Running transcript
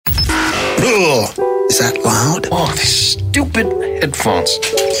Is that loud? Oh, these stupid headphones.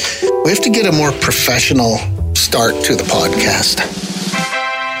 We have to get a more professional start to the podcast.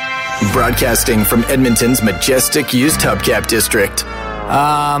 Broadcasting from Edmonton's majestic used hubcap district.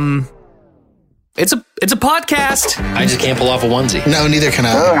 It's a podcast. I just can't pull off a onesie. No, neither can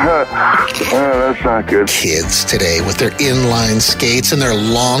I. That's not good. Kids today with their inline skates and their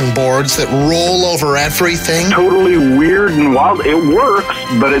long boards that roll over everything. Totally weird and wild. It works,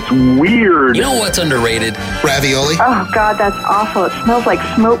 but it's weird. You know what's underrated? Ravioli. Oh, God, that's awful. It smells like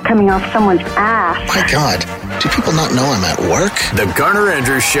smoke coming off someone's ass. My God, do people not know I'm at work? The Garner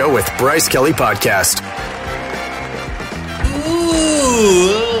Andrews Show with Bryce Kelly Podcast.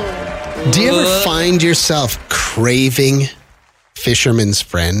 Do you ever find yourself craving Fisherman's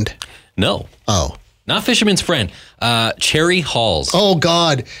Friend? No. Oh. Not Fisherman's Friend. Cherry Halls. Oh,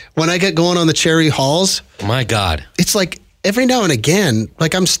 God. When I get going on the Cherry Halls, My God. it's like every now and again,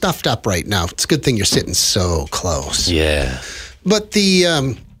 like I'm stuffed up right now. It's a good thing you're sitting so close. Yeah. But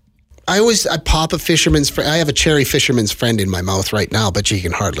I pop a Fisherman's Friend. I have a Cherry Fisherman's Friend in my mouth right now, but you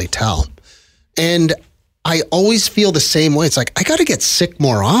can hardly tell. And I always feel the same way. It's like, I got to get sick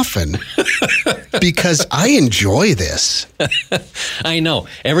more often because I enjoy this. I know.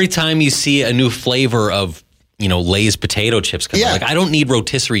 Every time you see a new flavor of, Lay's potato chips, Yeah. like, I don't need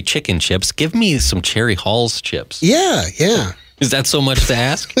rotisserie chicken chips. Give me some Cherry Halls chips. Yeah, yeah. Is that so much to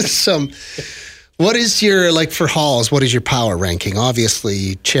ask? What is your, for Halls, what is your power ranking?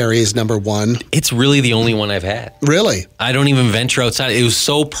 Obviously, Cherry is number one. It's really the only one I've had. Really? I don't even venture outside. It was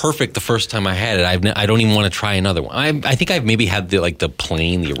so perfect the first time I had it. I don't even want to try another one. I think I've maybe had the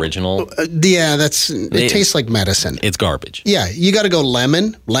plain, the original. Yeah, it tastes like medicine. It's garbage. Yeah, you got to go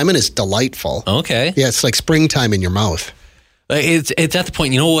lemon. Lemon is delightful. Okay. Yeah, it's like springtime in your mouth. It's at the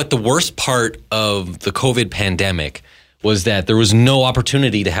point, you know what? The worst part of the COVID pandemic was that there was no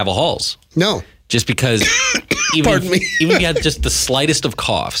opportunity to have a Halls. No. Just because even Pardon me. even if you had just the slightest of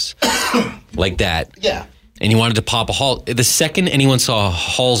coughs like that, Yeah. and you wanted to pop a Halls, the second anyone saw a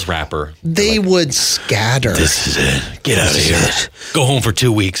Halls wrapper, They would scatter. this is it. Get out of here. Go home for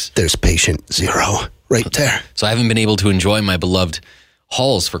 2 weeks. There's patient zero right there. So I haven't been able to enjoy my beloved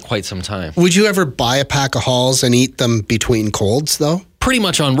Halls for quite some time. Would you ever buy a pack of Halls and eat them between colds, though? Pretty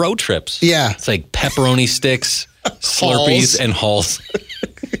much on road trips. Yeah. It's like pepperoni sticks, Slurpees, and Halls.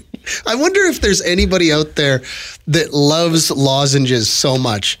 I wonder if there's anybody out there that loves lozenges so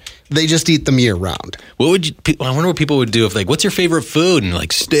much they just eat them year round. I wonder what people would do if what's your favorite food?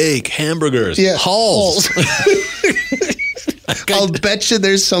 And steak, hamburgers, Yeah. Halls. I'll bet you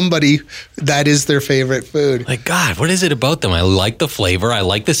there's somebody that is their favorite food. God, what is it about them? I like the flavor. I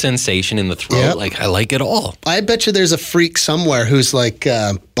like the sensation in the throat. Yep. I like it all. I bet you there's a freak somewhere who's like,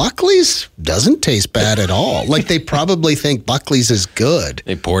 Buckley's doesn't taste bad at all. They probably think Buckley's is good.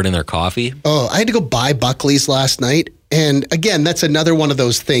 They pour it in their coffee. Oh, I had to go buy Buckley's last night. And again, that's another one of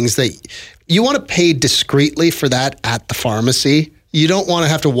those things that you want to pay discreetly for that at the pharmacy. You don't want to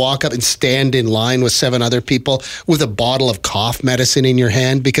have to walk up and stand in line with 7 other people with a bottle of cough medicine in your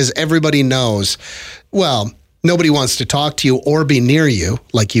hand because everybody knows, well, nobody wants to talk to you or be near you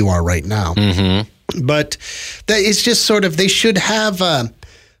like you are right now. Mm-hmm. But that is just sort of, they should have, I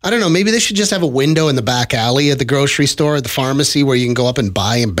don't know, maybe they should just have a window in the back alley at the grocery store, at the pharmacy where you can go up and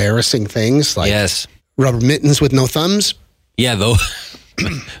buy embarrassing things like Yes. rubber mittens with no thumbs. Yeah,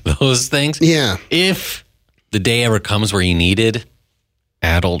 those things. Yeah. If the day ever comes where you needed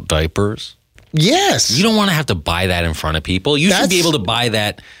adult diapers, Yes. you don't want to have to buy that in front of people. You should be able to buy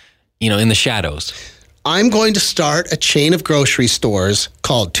that, in the shadows. I'm going to start a chain of grocery stores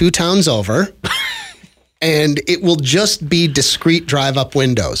called 2 Towns Over, and it will just be discreet drive-up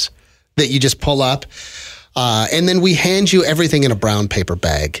windows that you just pull up, and then we hand you everything in a brown paper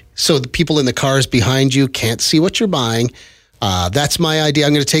bag, so the people in the cars behind you can't see what you're buying. That's my idea.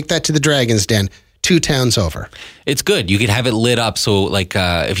 I'm going to take that to the Dragon's Den. 2 Towns Over. It's good. You could have it lit up. So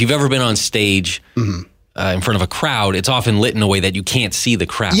if you've ever been on stage in front of a crowd, it's often lit in a way that you can't see the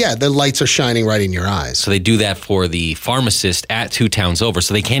crowd. Yeah, the lights are shining right in your eyes. So they do that for the pharmacist at 2 Towns Over.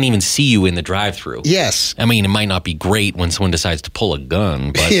 So they can't even see you in the drive-thru. Yes. I mean, it might not be great when someone decides to pull a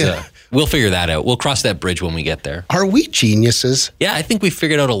gun, but Yeah. we'll figure that out. We'll cross that bridge when we get there. Are we geniuses? Yeah, I think we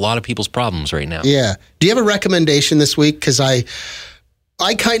figured out a lot of people's problems right now. Yeah. Do you have a recommendation this week? Because I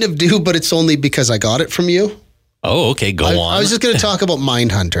kind of do, but it's only because I got it from you. Oh, okay. Go on. I was just going to talk about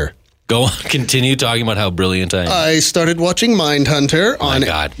Mindhunter. Go on. Continue talking about how brilliant I am. I started watching Mindhunter on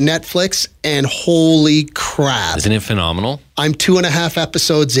God. Netflix, and holy crap. Isn't it phenomenal? I'm 2.5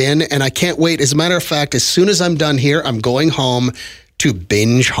 episodes in, and I can't wait. As a matter of fact, as soon as I'm done here, I'm going home to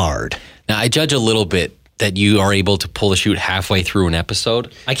binge hard. Now, I judge a little bit that you are able to pull a shoot halfway through an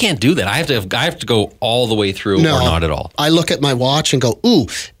episode. I can't do that. I have to go all the way through or not at all. I look at my watch and go, ooh,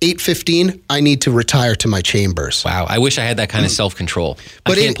 8:15, I need to retire to my chambers. Wow. I wish I had that kind of self-control.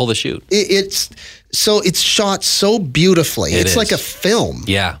 But I can't pull the shoot. It's shot so beautifully. It's like a film.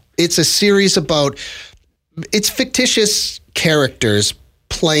 Yeah. It's a series about, it's fictitious characters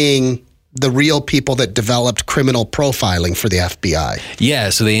playing the real people that developed criminal profiling for the FBI. Yeah,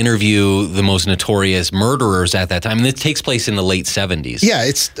 so they interview the most notorious murderers at that time. And it takes place in the late 70s. Yeah,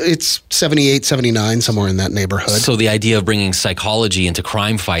 it's 78, 79, somewhere in that neighborhood. So the idea of bringing psychology into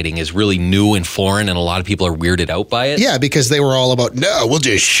crime fighting is really new and foreign, and a lot of people are weirded out by it. Yeah, because they were all about, no, we'll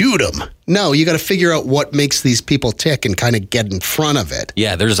just shoot them. No, you got to figure out what makes these people tick and kind of get in front of it.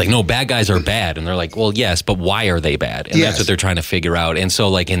 Yeah, they're just like, no, bad guys are bad. And they're like, well, yes, but why are they bad? And that's what they're trying to figure out. And so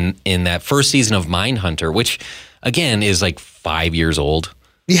like in that first season of Mindhunter, which again is like 5 years old.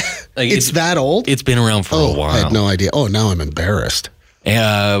 Yeah, like it's that old? It's been around for a while. I had no idea. Oh, now I'm embarrassed.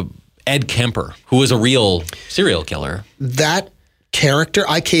 Ed Kemper, who was a real serial killer. That character,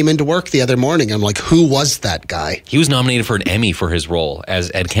 I came into work the other morning. I'm like, who was that guy? He was nominated for an Emmy for his role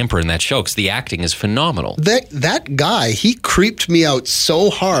as Ed Kemper in that show because the acting is phenomenal. That guy, he creeped me out so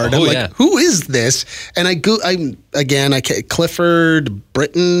hard. I'm like, who is this? And Clifford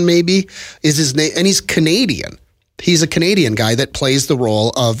Britton maybe is his name, and he's Canadian. He's a Canadian guy that plays the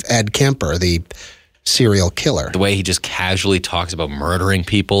role of Ed Kemper, the serial killer. The way he just casually talks about murdering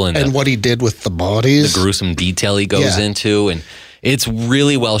people and what he did with the bodies. The gruesome detail he goes into. And it's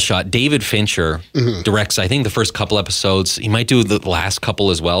really well shot. David Fincher directs, I think, the first couple episodes. He might do the last couple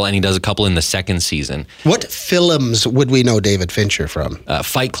as well, and he does a couple in the second season. What films would we know David Fincher from?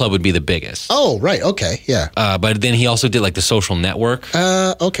 Fight Club would be the biggest. Oh, right. Okay. Yeah. But then he also did like The Social Network.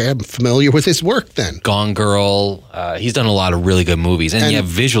 Okay. I'm familiar with his work then. Gone Girl. He's done a lot of really good movies. And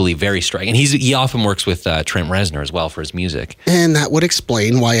visually very striking. And he often works with Trent Reznor as well for his music. And that would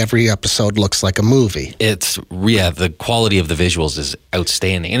explain why every episode looks like a movie. The quality of the visuals is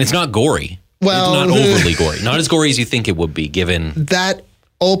outstanding. And it's not gory. Well, it's not overly gory. Not as gory as you think it would be, given that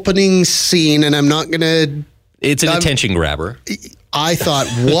opening scene, and I'm not going to... It's an attention grabber. I thought,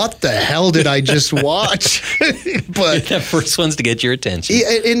 what the hell did I just watch? But that first one's to get your attention.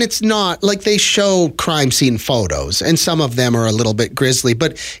 And it's not, like they show crime scene photos, and some of them are a little bit grisly,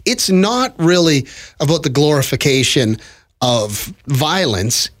 but it's not really about the glorification of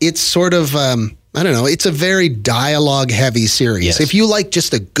violence. It's sort of... I don't know. It's a very dialogue-heavy series. Yes. If you like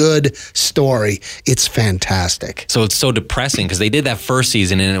just a good story, it's fantastic. So it's so depressing because they did that first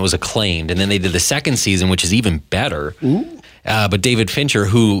season and it was acclaimed. And then they did the second season, which is even better. But David Fincher,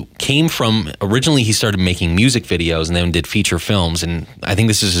 who came from, originally he started making music videos and then did feature films. And I think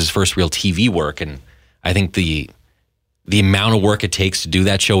this is his first real TV work. And I think the amount of work it takes to do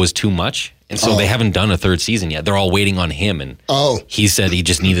that show is too much. And so they haven't done a third season yet. They're all waiting on him. And he said he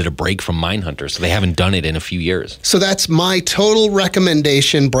just needed a break from Mindhunter. So they haven't done it in a few years. So that's my total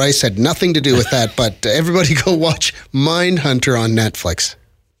recommendation. Bryce had nothing to do with that, but everybody go watch Mindhunter on Netflix.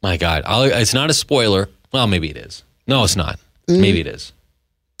 My God. It's not a spoiler. Well, maybe it is. No, it's not. Maybe it is.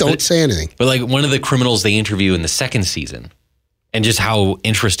 Don't say anything. But like one of the criminals they interview in the second season and just how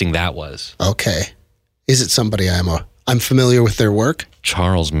interesting that was. Okay. Is it somebody I'm familiar with their work?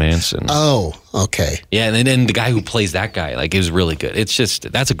 Charles Manson. Oh, okay. Yeah, and then the guy who plays that guy, like, it was really good. It's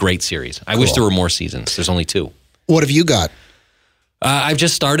just, that's a great series. I wish there were more seasons. There's only 2. What have you got? I've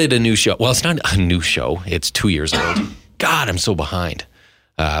just started a new show. Well, it's not a new show. It's 2 years old. God, I'm so behind.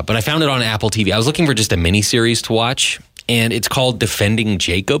 But I found it on Apple TV. I was looking for just a mini-series to watch, and it's called Defending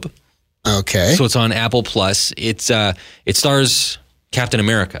Jacob. Okay. So it's on Apple Plus. It stars Captain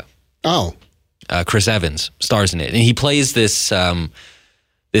America. Oh. Chris Evans stars in it, and he plays this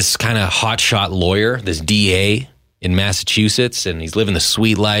this kind of hotshot lawyer, this DA in Massachusetts, and he's living the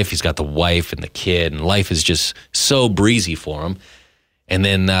sweet life. He's got the wife and the kid, and life is just so breezy for him. And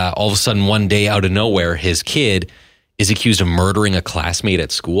then all of a sudden, one day out of nowhere, his kid is accused of murdering a classmate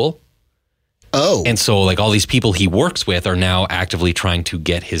at school. Oh. And so like all these people he works with are now actively trying to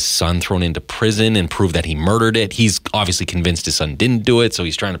get his son thrown into prison and prove that he murdered it. He's obviously convinced his son didn't do it, so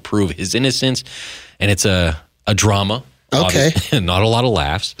he's trying to prove his innocence. And it's a drama. Okay. Not a lot of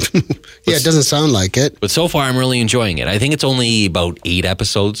laughs. Yeah, it doesn't sound like it. But so far I'm really enjoying it. I think it's only about 8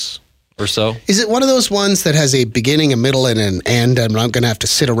 episodes or so. Is it one of those ones that has a beginning, a middle, and an end, and I'm going to have to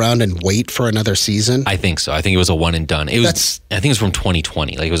sit around and wait for another season? I think so. I think it was a one and done. I think it was from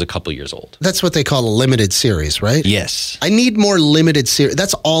 2020. Like, it was a couple years old. That's what they call a limited series, right? Yes. I need more limited series.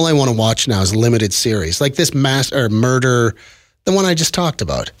 That's all I want to watch now is limited series. Like this murder, the one I just talked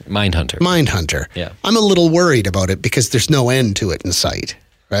about. Mindhunter. Mindhunter. Yeah. I'm a little worried about it because there's no end to it in sight.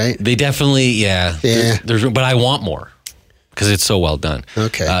 right? They definitely, yeah. But I want more because it's so well done.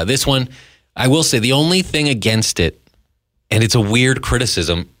 Okay. This one, I will say the only thing against it, and it's a weird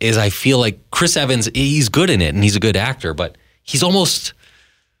criticism, is I feel like Chris Evans, he's good in it and he's a good actor, but he's almost,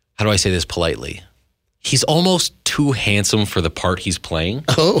 how do I say this politely? He's almost too handsome for the part he's playing.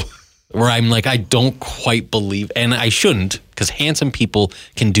 Oh. Where I'm like, I don't quite believe, and I shouldn't, because handsome people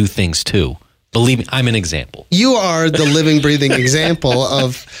can do things too. Believe me, I'm an example. You are the living, breathing example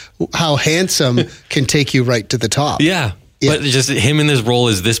of how handsome can take you right to the top. Yeah. But just him in this role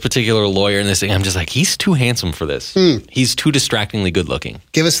as this particular lawyer and this thing, I'm just like, he's too handsome for this. He's too distractingly good looking.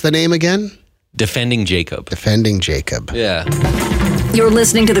 Give us the name again. Defending Jacob. Defending Jacob. Yeah. You're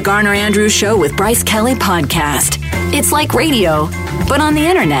listening to the Garner Andrews Show with Bryce Kelly Podcast. It's like radio, but on the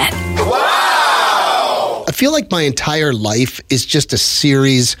internet. Wow! I feel like my entire life is just a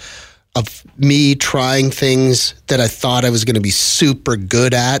series of me trying things that I thought I was going to be super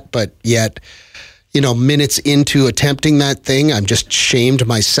good at, but yet, minutes into attempting that thing, I'm just shamed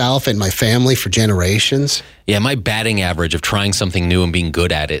myself and my family for generations. Yeah, my batting average of trying something new and being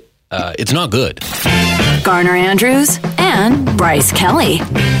good at it, it's not good. Garner Andrews and Bryce Kelly.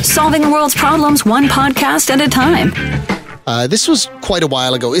 Solving the world's problems one podcast at a time. This was quite a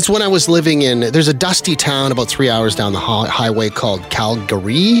while ago. It's when I was living there's a dusty town about 3 hours down the highway called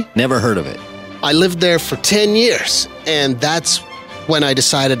Calgary. Never heard of it. I lived there for 10 years, and that's when I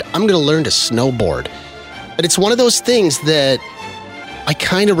decided I'm going to learn to snowboard. And it's one of those things that I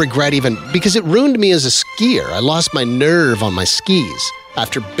kind of regret even, because it ruined me as a skier. I lost my nerve on my skis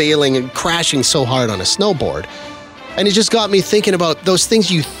after bailing and crashing so hard on a snowboard. And it just got me thinking about those things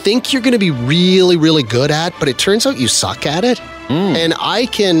you think you're going to be really, really good at, but it turns out you suck at it. And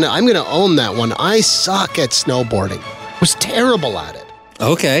I'm going to own that one. I suck at snowboarding. I was terrible at it.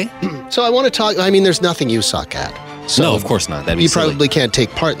 Okay. So I want to talk, there's nothing you suck at. So no, of course not. That'd be silly. Probably can't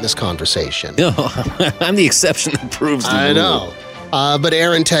take part in this conversation. No, I'm the exception that proves the rule. I know. But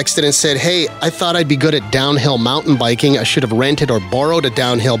Aaron texted and said, hey, I thought I'd be good at downhill mountain biking. I should have rented or borrowed a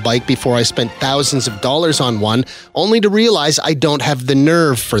downhill bike before I spent thousands of dollars on one, only to realize I don't have the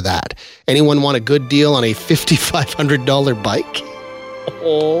nerve for that. Anyone want a good deal on a $5,500 bike?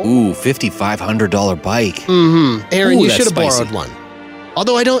 Ooh, $5,500 bike. Mm-hmm. Aaron, you should have spicy. borrowed one.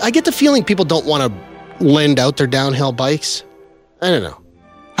 Although I get the feeling people don't want to lend out their downhill bikes. I don't know.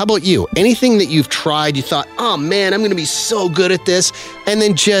 How about you? Anything that you've tried, you thought, oh man, I'm going to be so good at this, and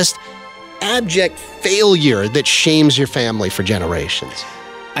then just abject failure that shames your family for generations?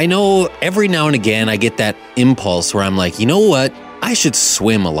 I know every now and again I get that impulse where I'm like, you know what? I should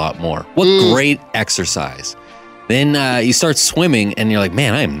swim a lot more. What great exercise. Then you start swimming and you're like,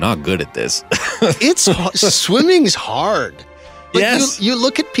 man, I am not good at this. Swimming's hard. Like yes. You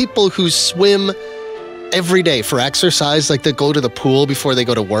look at people who swim every day for exercise, like they go to the pool before they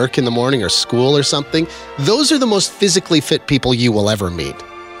go to work in the morning or school or something. Those are the most physically fit people you will ever meet.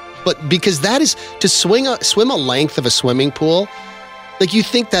 But because that is, to swim a length of a swimming pool, like you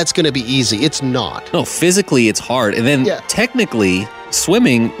think that's going to be easy. It's not. No, physically it's hard. And then technically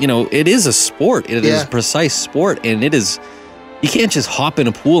swimming, it is a sport. It is a precise sport. And it is, you can't just hop in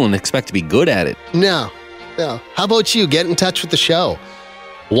a pool and expect to be good at it. No. How about you? Get in touch with the show.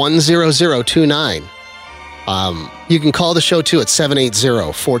 10029. You can call the show too at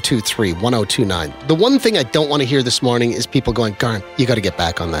 780-423-1029. The one thing I don't want to hear this morning is people going, Garn, you got to get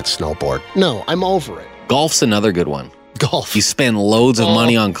back on that snowboard. No, I'm over it. Golf's another good one. Golf. You spend loads of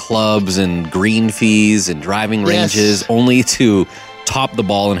money on clubs and green fees and driving ranges only to top the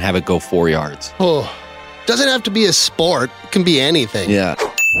ball and have it go 4 yards. Oh, doesn't have to be a sport. It can be anything. Yeah.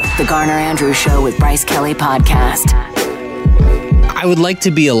 The Garner Andrews Show with Bryce Kelly Podcast. I would like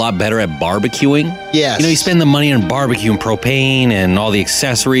to be a lot better at barbecuing. Yes. You spend the money on barbecue and propane and all the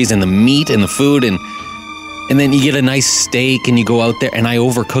accessories and the meat and the food and then you get a nice steak and you go out there and I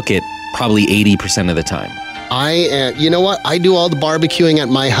overcook it probably 80% of the time. You know what? I do all the barbecuing at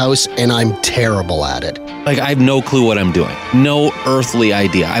my house and I'm terrible at it. Like I have no clue what I'm doing. No earthly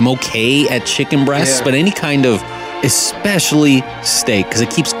idea. I'm okay at chicken breasts, but any kind of, especially steak, because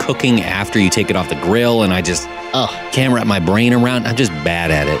it keeps cooking after you take it off the grill and I just can't wrap my brain around. I'm just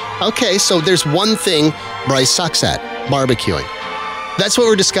bad at it. Okay, so there's one thing Bryce sucks at, barbecuing. That's what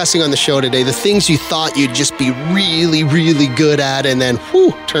we're discussing on the show today. The things you thought you'd just be really, really good at, and then,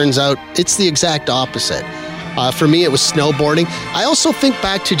 turns out it's the exact opposite. For me, it was snowboarding. I also think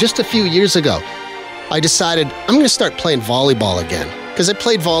back to just a few years ago. I decided I'm going to start playing volleyball again. Because I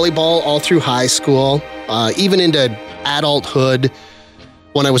played volleyball all through high school, even into adulthood.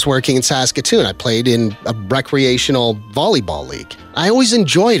 When I was working in Saskatoon, I played in a recreational volleyball league. I always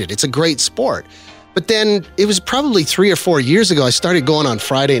enjoyed it. It's a great sport. But then it was probably 3 or 4 years ago, I started going on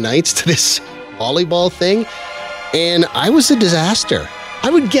Friday nights to this volleyball thing, and I was a disaster. I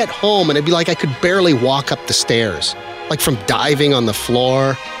would get home and it'd be like I could barely walk up the stairs, like from diving on the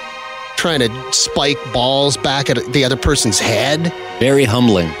floor, trying to spike balls back at the other person's head. Very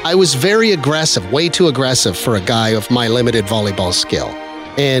humbling. I was very aggressive, way too aggressive for a guy of my limited volleyball skill.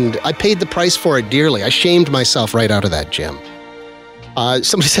 And I paid the price for it dearly. I shamed myself right out of that gym.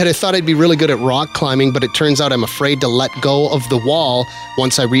 Somebody said, I thought I'd be really good at rock climbing, but it turns out I'm afraid to let go of the wall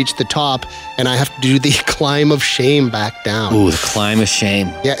once I reach the top, and I have to do the climb of shame back down. Ooh, the climb of shame.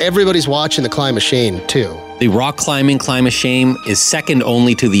 Yeah, everybody's watching the climb of shame, too. The rock climbing climb of shame is second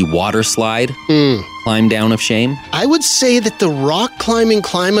only to the water slide climb down of shame. I would say that the rock climbing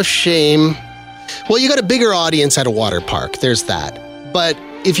climb of shame, well, you got a bigger audience at a water park. There's that. But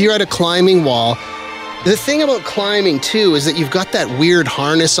if you're at a climbing wall, the thing about climbing, too, is that you've got that weird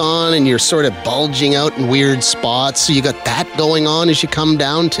harness on and you're sort of bulging out in weird spots. So you got that going on as you come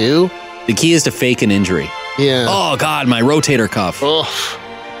down, too. The key is to fake an injury. Yeah. Oh, God, my rotator cuff. Oh,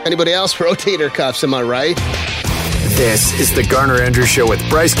 anybody else? Rotator cuffs, am I right? This is the Garner Andrews Show with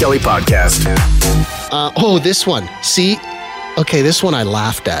Bryce Kelly Podcast. This one. See? Okay, this one I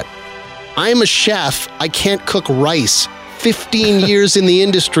laughed at. I'm a chef. I can't cook rice. 15 years in the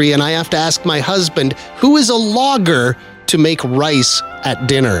industry, and I have to ask my husband, who is a logger, to make rice at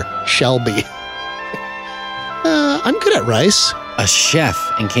dinner. Shelby. I'm good at rice. A chef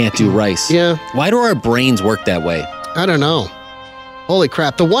and can't do rice. Yeah. Why do our brains work that way? I don't know. Holy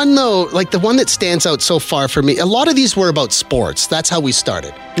crap. The one, though, like the one that stands out so far for me, a lot of these were about sports. That's how we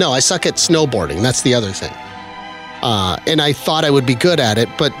started. No, I suck at snowboarding. That's the other thing. And I thought I would be good at it,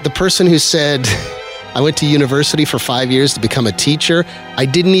 but the person who said... I went to university for 5 years to become a teacher. I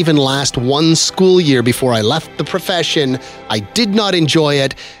didn't even last one school year before I left the profession. I did not enjoy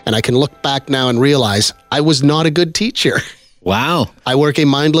it, and I can look back now and realize I was not a good teacher. Wow. I work a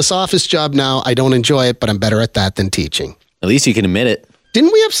mindless office job now. I don't enjoy it, but I'm better at that than teaching. At least you can admit it.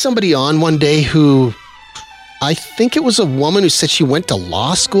 Didn't we have somebody on one day who, I think it was a woman who said she went to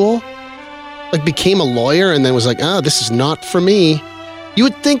law school, like became a lawyer, and then was like, oh, this is not for me. You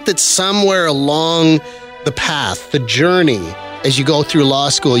would think that somewhere along the path, the journey, as you go through law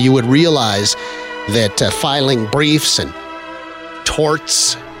school, you would realize that filing briefs and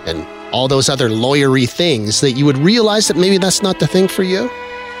torts and all those other lawyery things, that you would realize that maybe that's not the thing for you.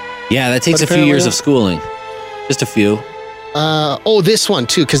 Yeah, that takes a few years of schooling. Just a few. This one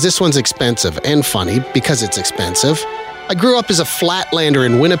too, because this one's expensive and funny because it's expensive. I grew up as a flatlander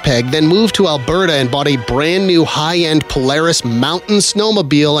in Winnipeg, then moved to Alberta and bought a brand new high-end Polaris mountain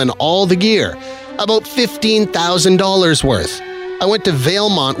snowmobile and all the gear. About $15,000 worth. I went to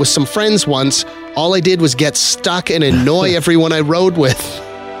Valemont with some friends once. All I did was get stuck and annoy everyone I rode with.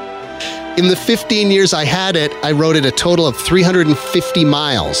 In the 15 years I had it, I rode it a total of 350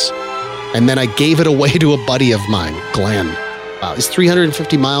 miles. And then I gave it away to a buddy of mine, Glenn. Wow, is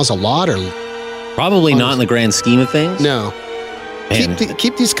 350 miles a lot or... Probably not in the grand scheme of things. No. Man,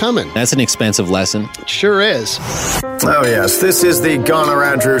 Keep these coming. that's an expensive lesson. It sure is. Oh, yes, this is the Garner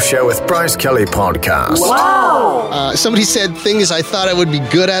Andrews Show with Bryce Kelly Podcast. Wow. Somebody said things I thought I would be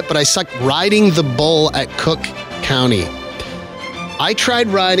good at, but I sucked riding the bull at Cook County. I tried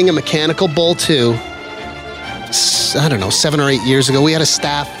riding a mechanical bull too. I don't know, 7 or 8 years ago. We had a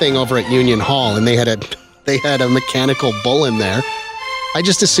staff thing over at Union Hall, and they had a mechanical bull in there. I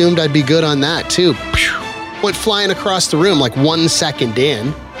just assumed I'd be good on that, too. Went flying across the room like 1 second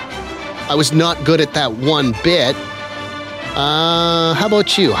in. I was not good at that one bit. How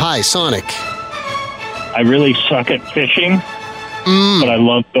about you? Hi, Sonic. I really suck at fishing, but I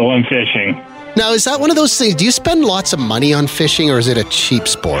love going fishing. Now, is that one of those things, do you spend lots of money on fishing, or is it a cheap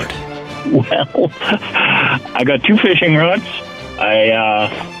sport? Well, I got 2 fishing rods.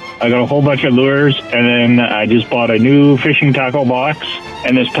 I got a whole bunch of lures, and then I just bought a new fishing tackle box.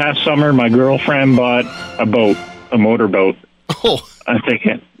 And this past summer, my girlfriend bought a boat, a motorboat. Oh. I'm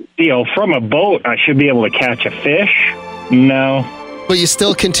thinking, from a boat, I should be able to catch a fish. No. But you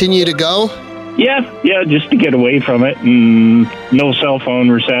still continue to go? Yeah, just to get away from it. And no cell phone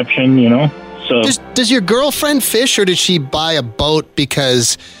reception, So Does your girlfriend fish, or did she buy a boat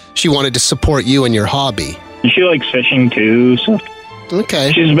because she wanted to support you and your hobby? she likes fishing too, so...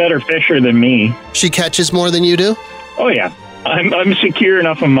 Okay. She's a better fisher than me. She catches more than you do? Oh, yeah. I'm secure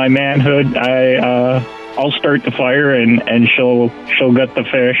enough in my manhood. I'll start the fire and she'll get the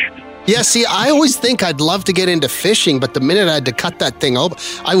fish. Yeah, see, I always think I'd love to get into fishing, but the minute I had to cut that thing open,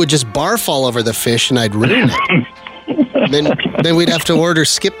 I would just barf all over the fish and I'd ruin it. then we'd have to order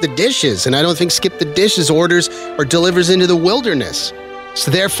Skip the Dishes, and I don't think Skip the Dishes orders or delivers into the wilderness. So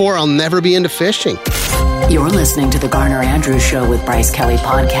therefore, I'll never be into fishing. You're listening to the Garner Andrews Show with Bryce Kelly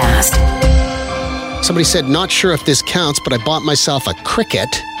Podcast. Somebody said, not sure if this counts, but I bought myself a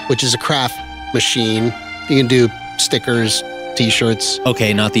Cricut, which is a craft machine. You can do stickers, T-shirts.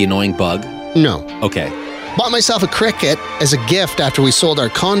 Okay, not the annoying bug. No. Okay. Bought myself a Cricut as a gift after we sold our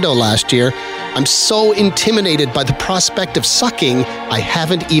condo last year. I'm so intimidated by the prospect of sucking, I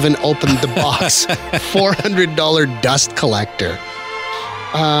haven't even opened the box. $400 dust collector.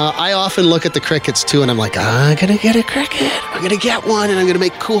 I often look at the Cricuts too, and I'm like, I'm going to get a Cricut. I'm going to get one, and I'm going to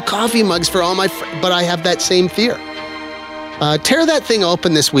make cool coffee mugs for all my friends. But I have that same fear. Tear that thing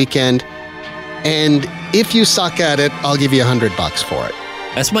open this weekend, and if you suck at it, I'll give you $100 for it.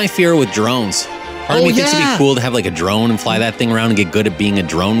 That's my fear with drones. Part of me thinks it'd be cool to have like a drone and fly that thing around and get good at being a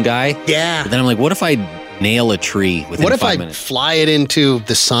drone guy. Yeah. But then I'm like, what if I nail a tree within 5 minutes? Fly it into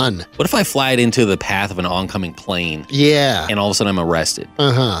the sun? What if I fly it into the path of an oncoming plane? Yeah. And all of a sudden I'm arrested.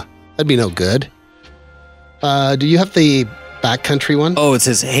 That'd be no good. Do you have the backcountry one? Oh, it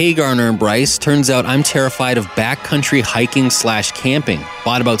says, hey, Garner and Bryce. Turns out I'm terrified of backcountry hiking/camping.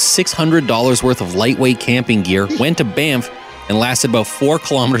 Bought about $600 worth of lightweight camping gear, went to Banff, and lasted about 4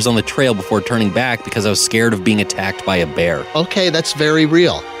 kilometers on the trail before turning back because I was scared of being attacked by a bear. Okay, that's very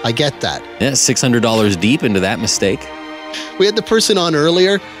real. I get that. Yeah, $600 deep into that mistake. We had the person on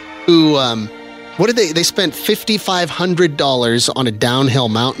earlier who, what did they spent $5,500 on a downhill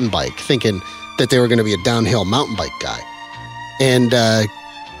mountain bike, thinking that they were going to be a downhill mountain bike guy, and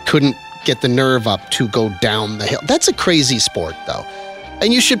couldn't get the nerve up to go down the hill. That's a crazy sport, though.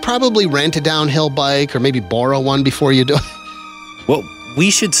 And you should probably rent a downhill bike or maybe borrow one before you do it. What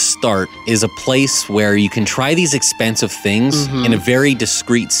we should start is a place where you can try these expensive things in a very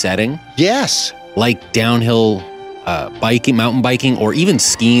discreet setting. Yes. Like downhill biking, mountain biking, or even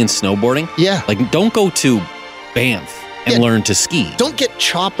skiing and snowboarding. Yeah. Like, don't go to Banff and learn to ski. Don't get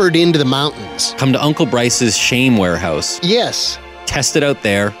choppered into the mountains. Come to Uncle Bryce's shame warehouse. Yes. Test it out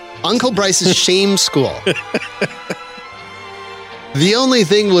there. Uncle Bryce's shame school. The only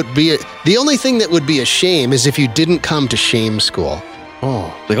thing that would be a shame is if you didn't come to shame school.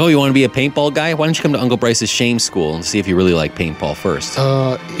 Oh. Like, oh, you want to be a paintball guy? Why don't you come to Uncle Bryce's shame school and see if you really like paintball first?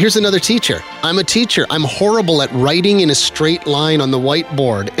 Here's another teacher. I'm a teacher. I'm horrible at writing in a straight line on the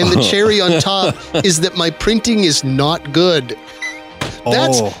whiteboard. And the cherry on top is that my printing is not good.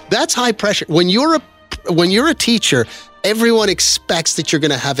 That's high pressure. When you're a teacher, everyone expects that you're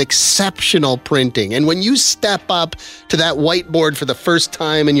going to have exceptional printing. And when you step up to that whiteboard for the first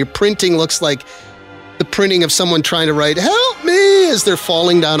time and your printing looks like the printing of someone trying to write, help me, as they're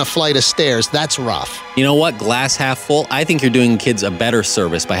falling down a flight of stairs, that's rough. You know what? Glass half full. I think you're doing kids a better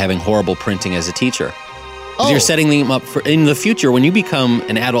service by having horrible printing as a teacher. You're setting them up for, in the future, when you become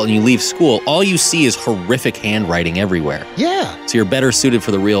an adult and you leave school, all you see is horrific handwriting everywhere. Yeah. So you're better suited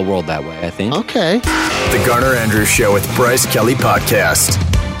for the real world that way, I think. Okay. The Garner Andrews Show with Bryce Kelly Podcast.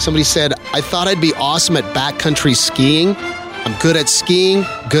 Somebody said, I thought I'd be awesome at backcountry skiing. I'm good at skiing,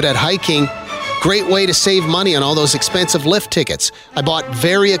 good at hiking. Great way to save money on all those expensive lift tickets. I bought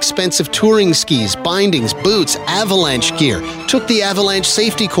very expensive touring skis, bindings, boots, avalanche gear. Took the avalanche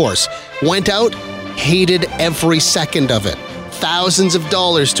safety course. Went out, hated every second of it. Thousands of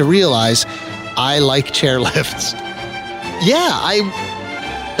dollars to realize I like chairlifts. Yeah,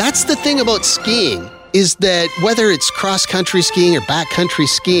 that's the thing about skiing, is that whether it's cross-country skiing or backcountry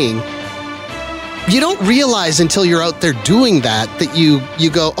skiing, you don't realize until you're out there doing that you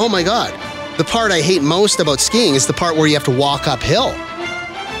go, oh my God, the part I hate most about skiing is the part where you have to walk uphill.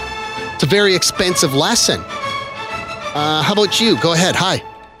 It's a very expensive lesson. How about you? Go ahead. Hi.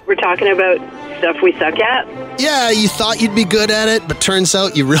 We're talking about stuff we suck at? Yeah, you thought you'd be good at it, but turns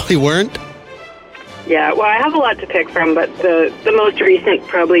out you really weren't. Yeah, well, I have a lot to pick from, but the most recent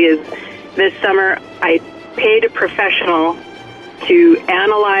probably is this summer I paid a professional to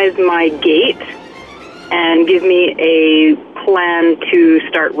analyze my gait and give me a plan to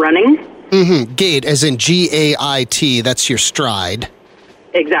start running. Mm-hmm. Gait, as in G-A-I-T, that's your stride.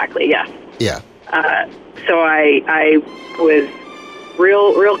 Exactly, yes. Yeah. So I was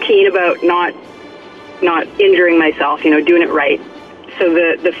real keen about not injuring myself, doing it right. So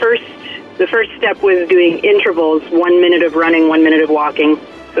the first step was doing intervals, 1 minute of running, 1 minute of walking.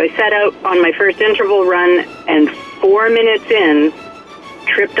 So I set out on my first interval run, and 4 minutes in,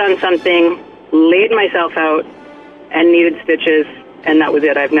 tripped on something, laid myself out, and needed stitches, and that was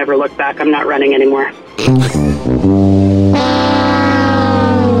it. I've never looked back. I'm not running anymore.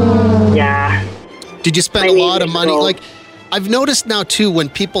 Yeah. Did you spend a lot of money? Like, I've noticed now, too, when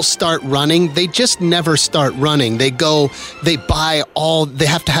people start running, they just never start running. They have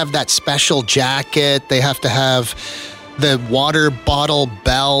to have that special jacket. They have to have the water bottle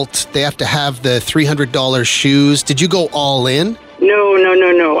belt. They have to have the $300 shoes. Did you go all in? No.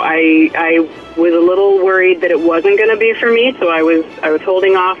 I was a little worried that it wasn't going to be for me, so I was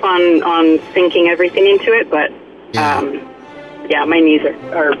holding off on sinking everything into it. But my knees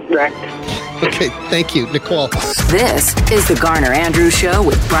are wrecked. Okay, thank you, Nicole. This is the Garner Andrews Show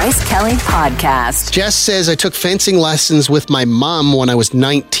with Bryce Kelly Podcast. Jess says, I took fencing lessons with my mom when I was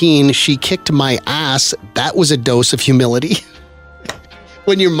 19. She kicked my ass. That was a dose of humility.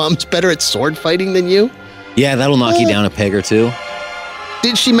 When your mom's better at sword fighting than you? Yeah, that'll knock you down a peg or two.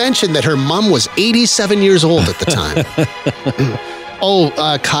 Did she mention that her mom was 87 years old at the time?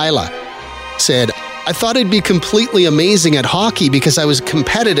 Kyla said, I thought I'd be completely amazing at hockey because I was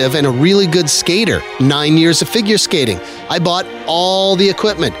competitive and a really good skater. 9 years of figure skating. I bought all the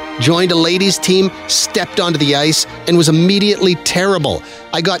equipment, joined a ladies team, stepped onto the ice, and was immediately terrible.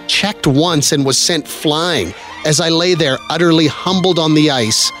 I got checked once and was sent flying. As I lay there utterly humbled on the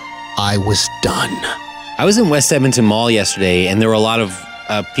ice, I was done. I was in West Edmonton Mall yesterday, and there were a lot of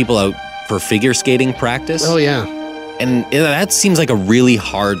people out for figure skating practice. Oh, yeah. And that seems like a really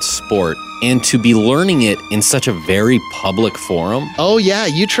hard sport. And to be learning it in such a very public forum. Oh, yeah.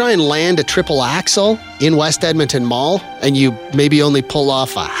 You try and land a triple axel in West Edmonton Mall, and you maybe only pull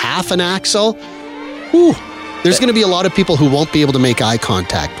off a half an axel. Whew. There's going to be a lot of people who won't be able to make eye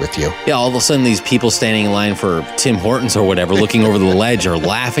contact with you. Yeah, all of a sudden these people standing in line for Tim Hortons or whatever, looking over the ledge are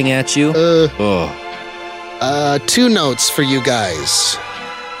laughing at you. Two notes for you guys.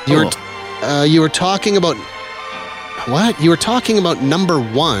 You were talking about... What? You were talking about number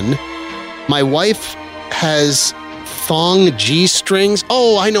one. My wife has thong G-strings.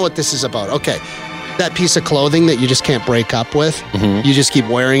 Oh, I know what this is about. Okay. That piece of clothing that you just can't break up with. Mm-hmm. You just keep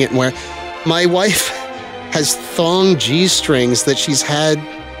wearing it and wearing. My wife has thong G-strings that she's had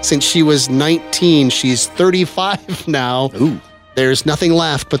since she was 19. She's 35 now. Ooh. There's nothing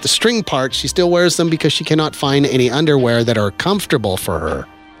left but the string part. She still wears them because she cannot find any underwear that are comfortable for her.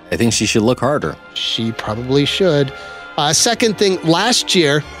 I think she should look harder. She probably should. Second thing, last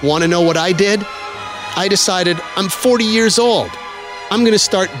year, want to know what I did? I decided I'm 40 years old. I'm going to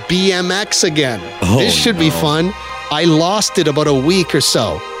start BMX again. This should be fun. I lost it about a week or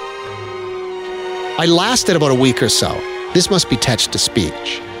so. This must be text to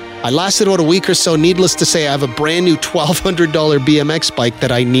speech. I lasted about a week or so. Needless to say, I have a brand new $1,200 BMX bike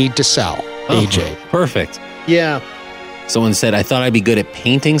that I need to sell. AJ. Perfect. Yeah. Someone said, I thought I'd be good at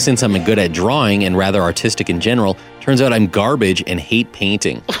painting since I'm good at drawing and rather artistic in general. Turns out I'm garbage and hate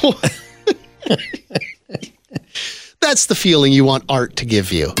painting. That's the feeling you want art to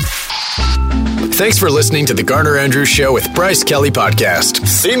give you. Thanks for listening to the Garner Andrews Show with Bryce Kelly Podcast.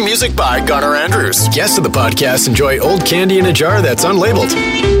 Theme music by Garner Andrews. Guests of the podcast enjoy old candy in a jar that's unlabeled.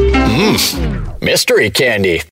 Mystery candy.